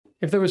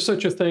If there was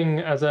such a thing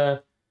as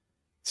a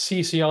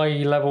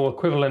CCIE level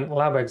equivalent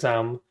lab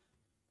exam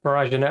for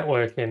Azure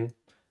networking,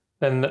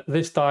 then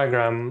this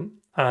diagram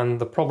and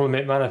the problem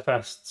it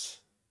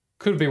manifests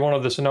could be one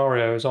of the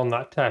scenarios on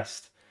that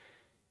test.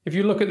 If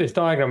you look at this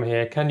diagram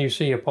here, can you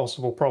see a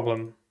possible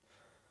problem?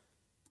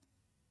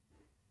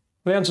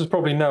 The answer is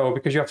probably no,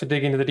 because you have to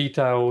dig into the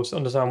details to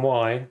understand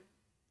why.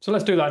 So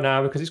let's do that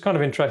now, because it's kind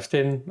of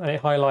interesting and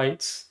it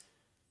highlights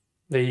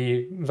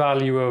the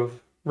value of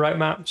route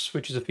maps,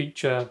 which is a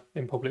feature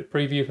in public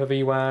preview for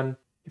vWAN.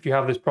 If you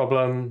have this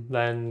problem,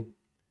 then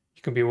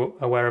you can be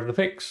aware of the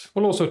fix.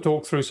 We'll also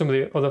talk through some of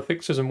the other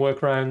fixes and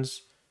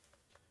workarounds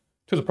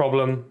to the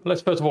problem.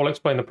 Let's first of all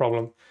explain the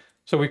problem.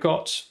 So we've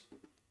got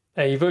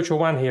a virtual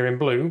WAN here in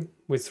blue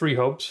with 3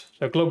 hubs.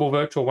 So global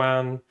virtual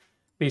WAN,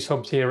 these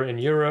hubs here in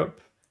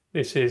Europe.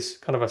 This is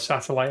kind of a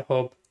satellite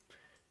hub,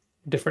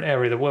 different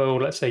area of the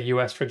world, let's say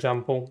US, for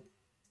example.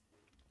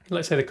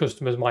 Let's say the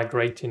customer's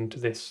migrating to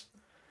this.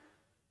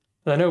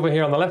 And then over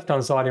here on the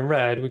left-hand side in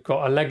red, we've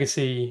got a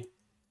legacy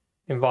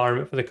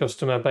environment for the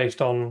customer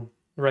based on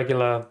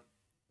regular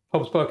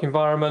hub-spoke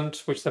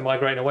environment, which they're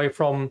migrating away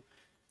from,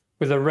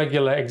 with a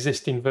regular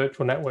existing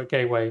virtual network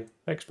gateway,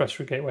 express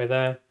route gateway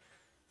there.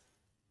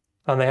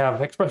 And they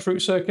have express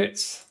route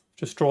circuits,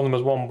 just draw them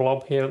as one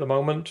blob here at the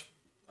moment.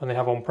 And they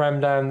have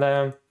on-prem down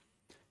there.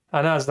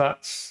 And as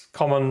that's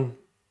common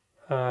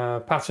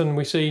pattern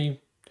we see,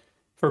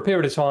 for a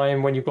period of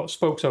time when you've got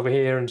spokes over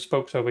here and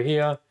spokes over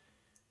here,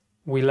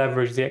 we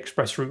leverage the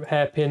express route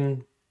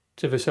hairpin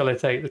to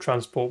facilitate the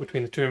transport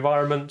between the 2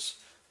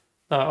 environments.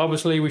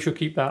 Obviously, we should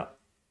keep that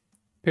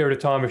period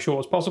of time as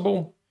short as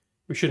possible.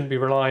 We shouldn't be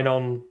relying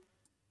on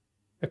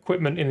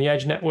equipment in the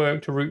edge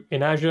network to route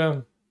in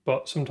Azure,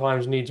 but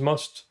sometimes needs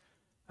must.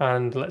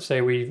 And let's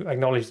say we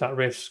acknowledge that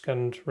risk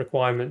and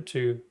requirement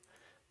to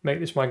make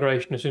this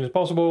migration as soon as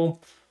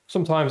possible.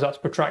 Sometimes that's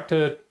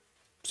protracted.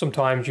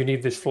 Sometimes you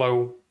need this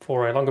flow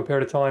for a longer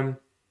period of time.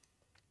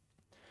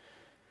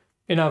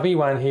 In our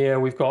vWAN here,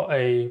 we've got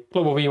a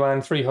global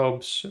vWAN, 3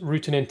 hubs,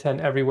 routing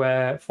intent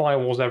everywhere,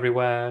 firewalls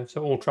everywhere.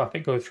 So all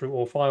traffic goes through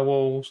all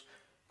firewalls,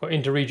 got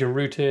inter-region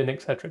routing,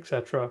 etc.,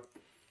 etc.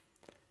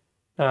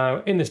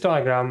 Now, in this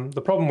diagram, the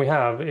problem we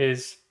have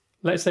is,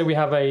 let's say we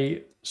have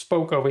a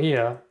spoke over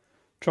here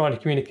trying to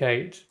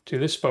communicate to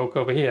this spoke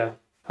over here,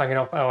 hanging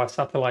off our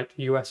satellite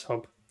US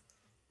hub.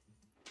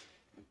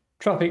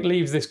 Traffic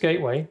leaves this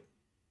gateway,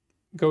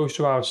 goes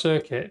to our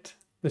circuit.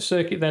 The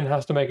circuit then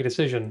has to make a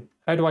decision.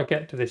 How do I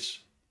get to this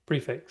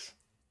prefix?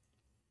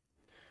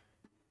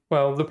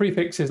 Well, the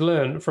prefix is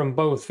learned from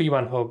both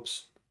vWAN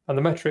hubs, and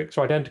the metrics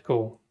are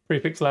identical.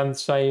 Prefix length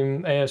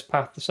same, AS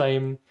path the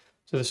same,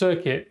 so the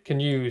circuit can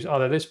use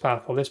either this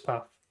path or this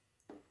path.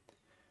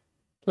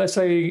 Let's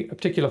say a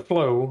particular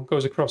flow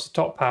goes across the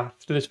top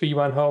path to this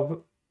vWAN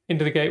hub,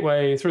 into the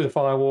gateway, through the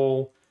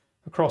firewall,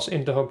 across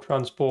inter-hub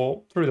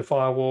transport, through the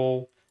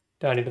firewall,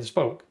 down into the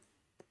spoke.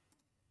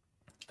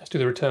 Let's do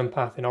the return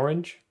path in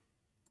orange.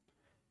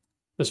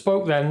 The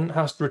spoke then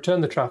has to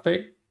return the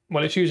traffic.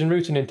 Well, it's using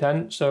routing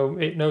intent, so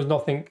it knows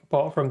nothing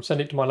apart from send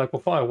it to my local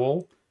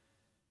firewall.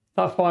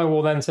 That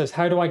firewall then says,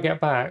 how do I get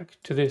back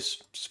to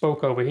this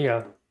spoke over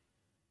here?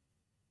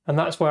 And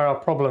that's where our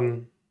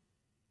problem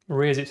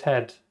rears its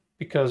head,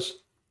 because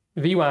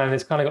vWAN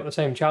has kind of got the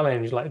same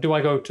challenge. Like, do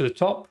I go to the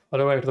top or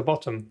do I go to the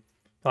bottom?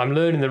 I'm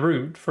learning the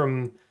route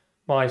from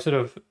my sort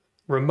of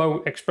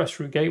remote express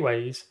route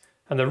gateways,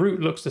 and the route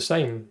looks the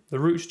same. The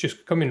route's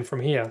just coming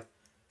from here.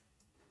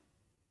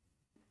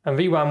 And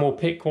vWAN will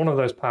pick one of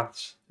those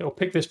paths. It'll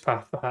pick this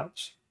path,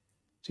 perhaps.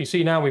 So you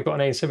see now we've got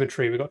an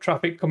asymmetry. We've got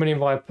traffic coming in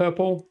via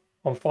purple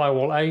on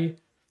firewall A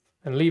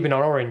and leaving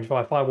on orange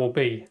via firewall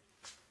B.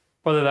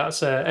 Whether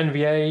that's an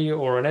NVA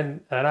or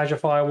an Azure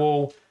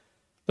firewall,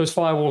 those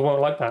firewalls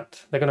won't like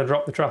that. They're going to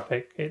drop the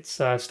traffic. It's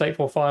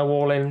stateful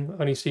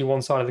firewalling, only see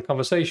one side of the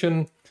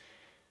conversation.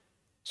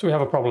 So we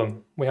have a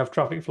problem. We have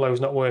traffic flows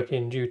not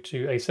working due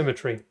to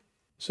asymmetry.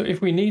 So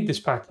if we need this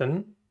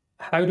pattern,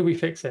 how do we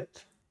fix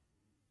it?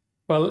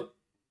 Well,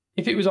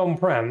 if it was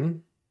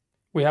on-prem,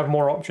 we have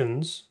more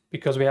options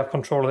because we have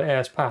control of the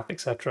AS path,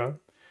 etc.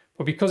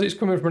 But because it's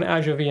coming from an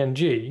Azure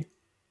VNG,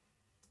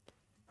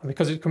 and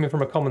because it's coming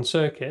from a common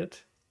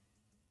circuit,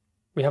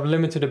 we have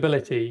limited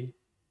ability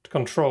to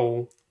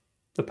control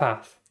the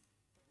path.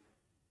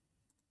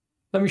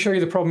 Let me show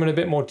you the problem in a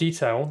bit more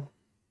detail.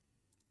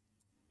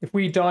 If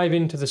we dive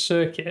into the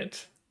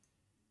circuit,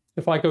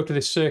 if I go to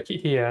this circuit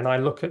here and I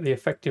look at the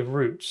effective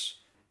routes,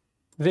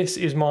 this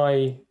is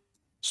my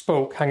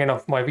spoke hanging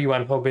off my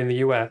vWAN hub in the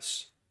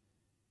US.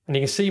 And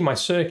you can see my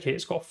circuit,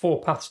 it's got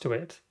 4 paths to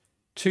it.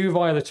 2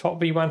 via the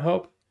top vWAN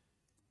hub,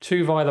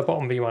 2 via the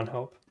bottom vWAN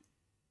hub,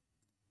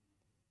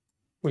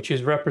 which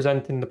is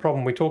representing the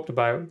problem we talked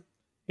about.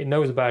 It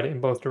knows about it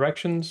in both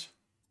directions.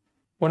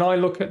 When I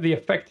look at the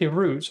effective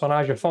routes on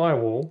Azure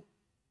Firewall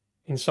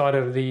inside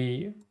of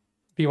the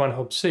vWAN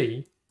hub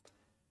C,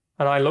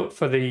 and I look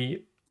for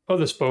the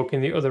other spoke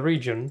in the other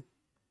region,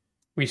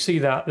 we see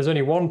that there's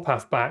only one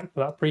path back for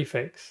that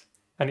prefix,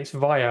 and it's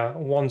via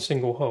one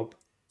single hub.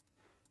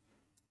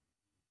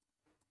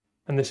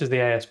 And this is the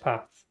AS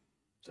path.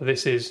 So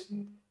this is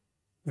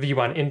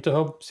V1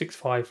 interhub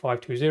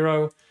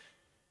 65520,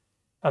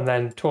 and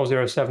then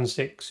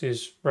 12076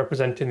 is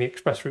representing the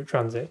express route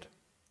transit.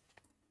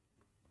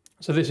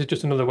 So this is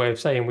just another way of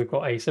saying we've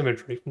got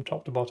asymmetry from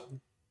top to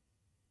bottom.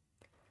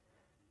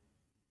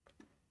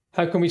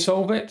 How can we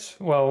solve it?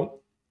 Well,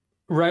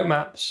 route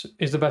maps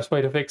is the best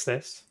way to fix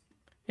this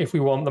if we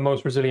want the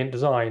most resilient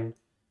design.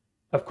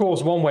 Of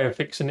course, one way of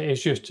fixing it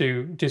is just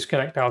to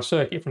disconnect our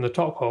circuit from the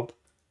top hub,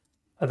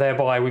 and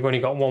thereby we've only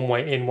got one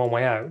way in, one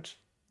way out.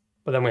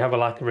 But then we have a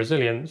lack of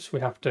resilience. We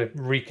have to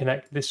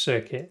reconnect this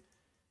circuit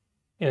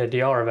in a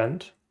DR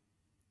event.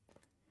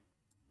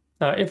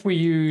 Now, if we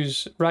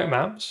use route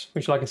maps,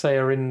 which like I say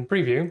are in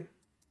preview,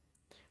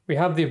 we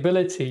have the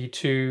ability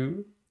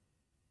to,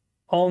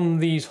 on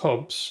these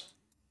hubs,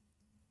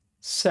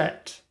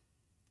 set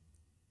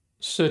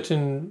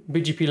certain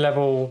BGP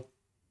level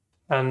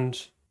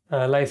and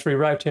layer 3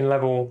 routing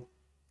level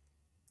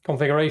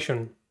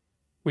configuration.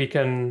 We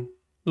can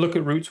look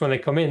at routes when they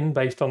come in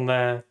based on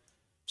their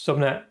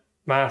subnet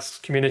masks,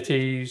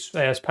 communities,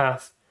 AS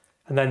path,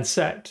 and then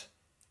set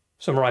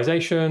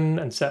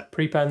summarization and set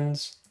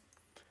prepends.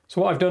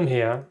 So what I've done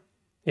here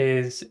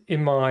is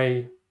in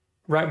my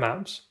route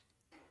maps,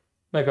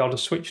 maybe I'll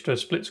just switch to a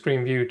split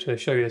screen view to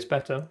show you this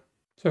better.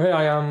 So here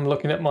I am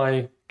looking at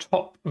my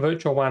top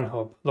virtual WAN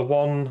hub.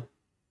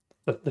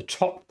 The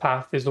top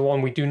path is the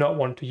one we do not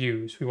want to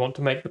use. We want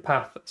to make the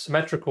path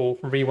symmetrical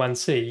from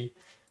V1C,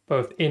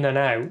 both in and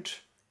out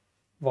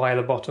via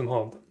the bottom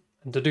hub.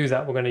 And to do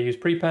that, we're going to use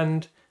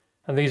prepend,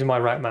 and these are my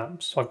route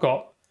maps. So I've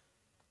got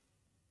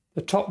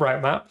the top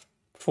route map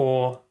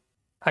for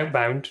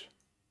outbound,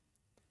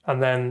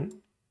 and then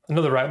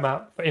another route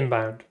map for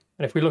inbound.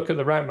 And if we look at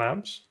the route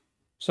maps,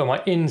 so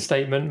my in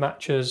statement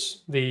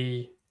matches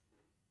the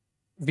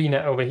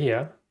VNet over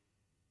here.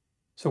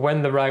 So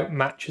when the route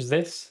matches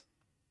this,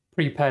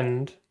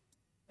 prepend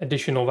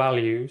additional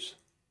values,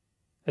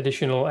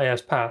 additional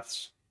AS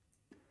paths,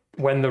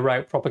 when the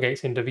route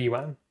propagates into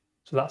VWAN.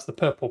 So that's the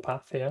purple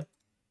path here.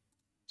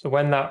 So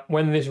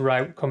when this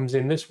route comes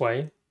in this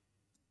way,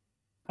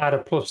 add a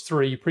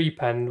 +3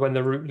 prepend when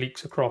the route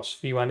leaks across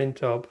VWAN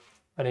interhub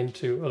and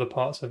into other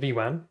parts of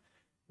VWAN,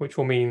 which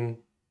will mean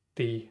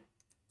the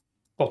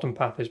bottom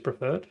path is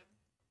preferred.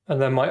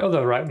 And then my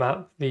other route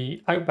map,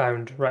 the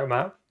outbound route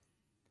map,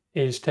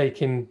 is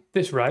taking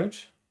this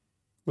route,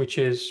 which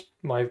is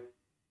my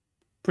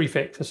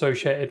prefix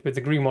associated with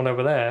the green one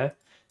over there.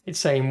 It's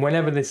saying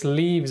whenever this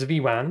leaves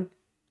VWAN,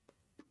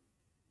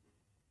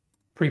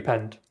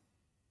 prepend.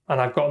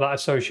 And I've got that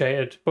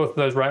associated, both of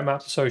those route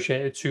maps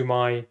associated to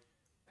my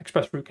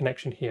express route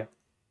connection here.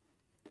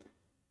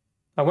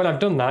 And when I've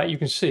done that, you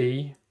can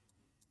see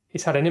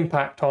it's had an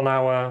impact on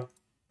our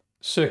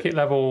circuit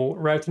level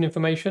routing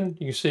information.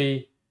 You can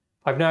see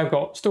I've now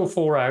got still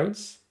 4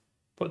 routes,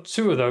 but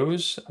 2 of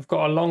those have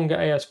got a longer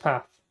AS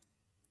path.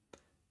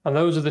 And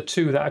those are the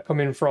 2 that are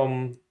coming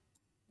from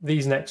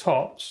these next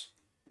hops,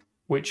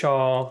 which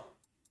are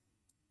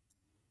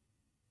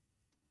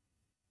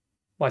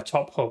my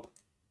top hub.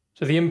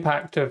 So the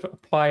impact of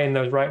applying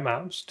those route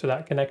maps to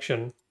that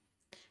connection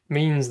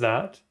means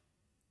that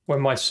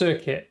when my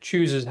circuit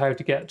chooses how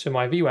to get to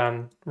my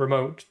VWAN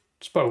remote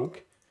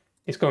spoke,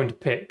 it's going to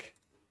pick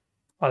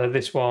either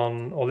this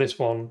one or this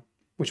one,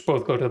 which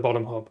both go to the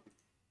bottom hub.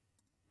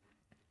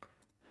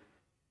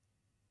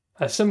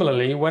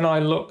 Similarly, when I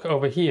look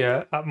over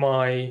here at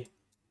my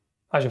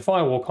Azure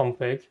Firewall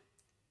config,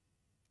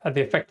 at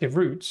the effective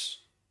routes,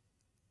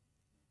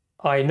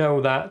 I know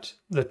that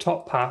the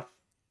top path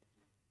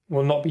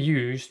will not be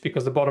used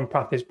because the bottom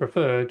path is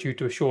preferred due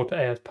to a shorter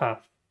AS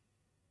path.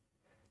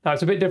 Now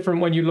it's a bit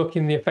different when you look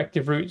in the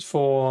effective routes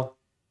for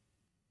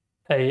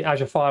a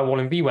Azure Firewall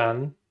in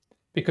VWAN,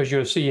 because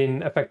you're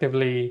seeing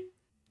effectively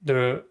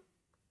the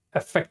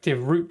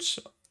effective routes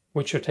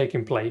which are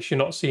taking place. You're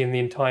not seeing the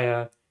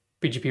entire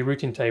BGP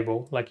routing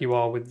table like you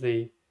are with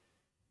the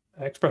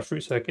express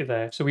route circuit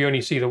there. So we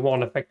only see the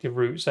one effective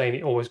route saying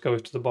it always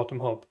goes to the bottom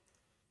hub.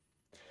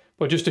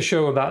 But just to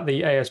show that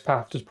the AS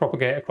path does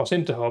propagate across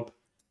interhub,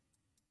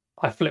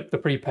 I flip the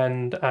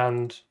prepend,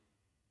 and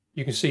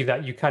you can see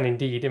that you can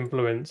indeed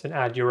influence and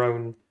add your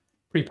own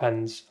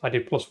prepends. I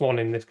did +1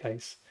 in this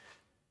case.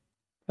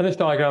 And this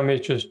diagram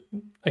is just,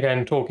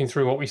 again, talking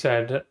through what we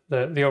said.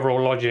 The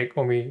overall logic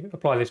when we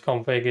apply this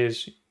config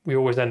is we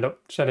always end up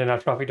sending our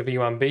traffic to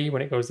V1B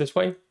when it goes this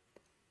way,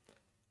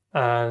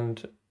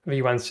 and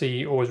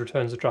V1C always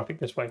returns the traffic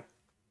this way.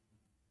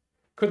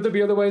 Could there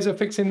be other ways of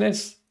fixing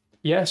this?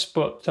 Yes,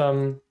 but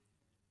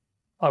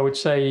I would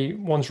say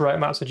once route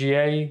maps are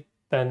GA,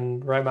 then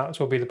route maps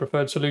will be the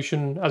preferred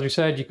solution. As we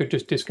said, you could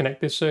just disconnect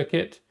this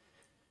circuit.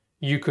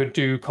 You could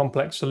do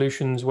complex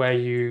solutions where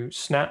you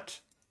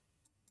SNAT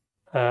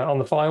on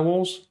the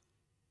firewalls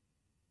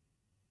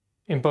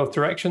in both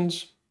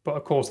directions, but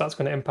of course that's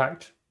going to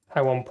impact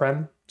how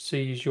on-prem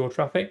sees your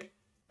traffic.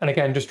 And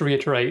again, just to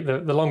reiterate,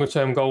 the longer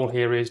term goal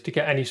here is to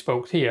get any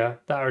spokes here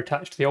that are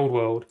attached to the old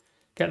world,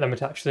 get them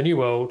attached to the new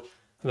world,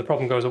 and the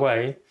problem goes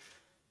away.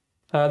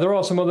 There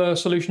are some other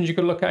solutions you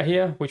could look at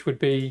here, which would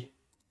be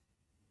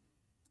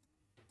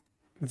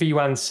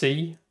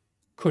V1C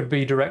could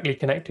be directly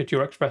connected to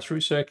your express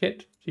route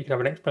circuit. So you can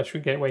have an express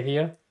route gateway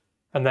here,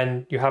 and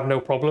then you have no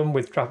problem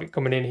with traffic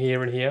coming in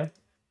here and here,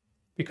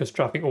 because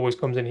traffic always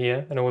comes in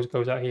here and always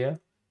goes out here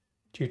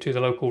due to the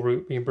local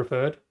route being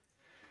preferred.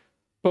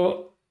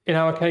 But in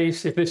our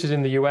case, if this is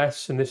in the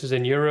US and this is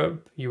in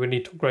Europe, you would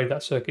need to upgrade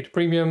that circuit to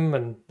premium,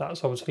 and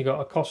that's obviously got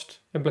a cost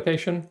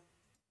implication.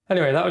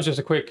 Anyway, that was just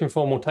a quick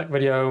informal tech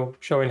video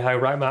showing how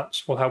route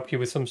maps will help you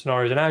with some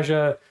scenarios in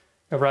Azure.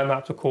 Route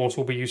maps, of course,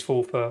 will be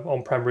useful for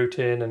on-prem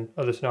routing and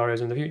other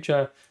scenarios in the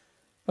future.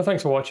 But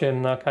thanks for watching,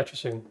 and I'll catch you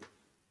soon.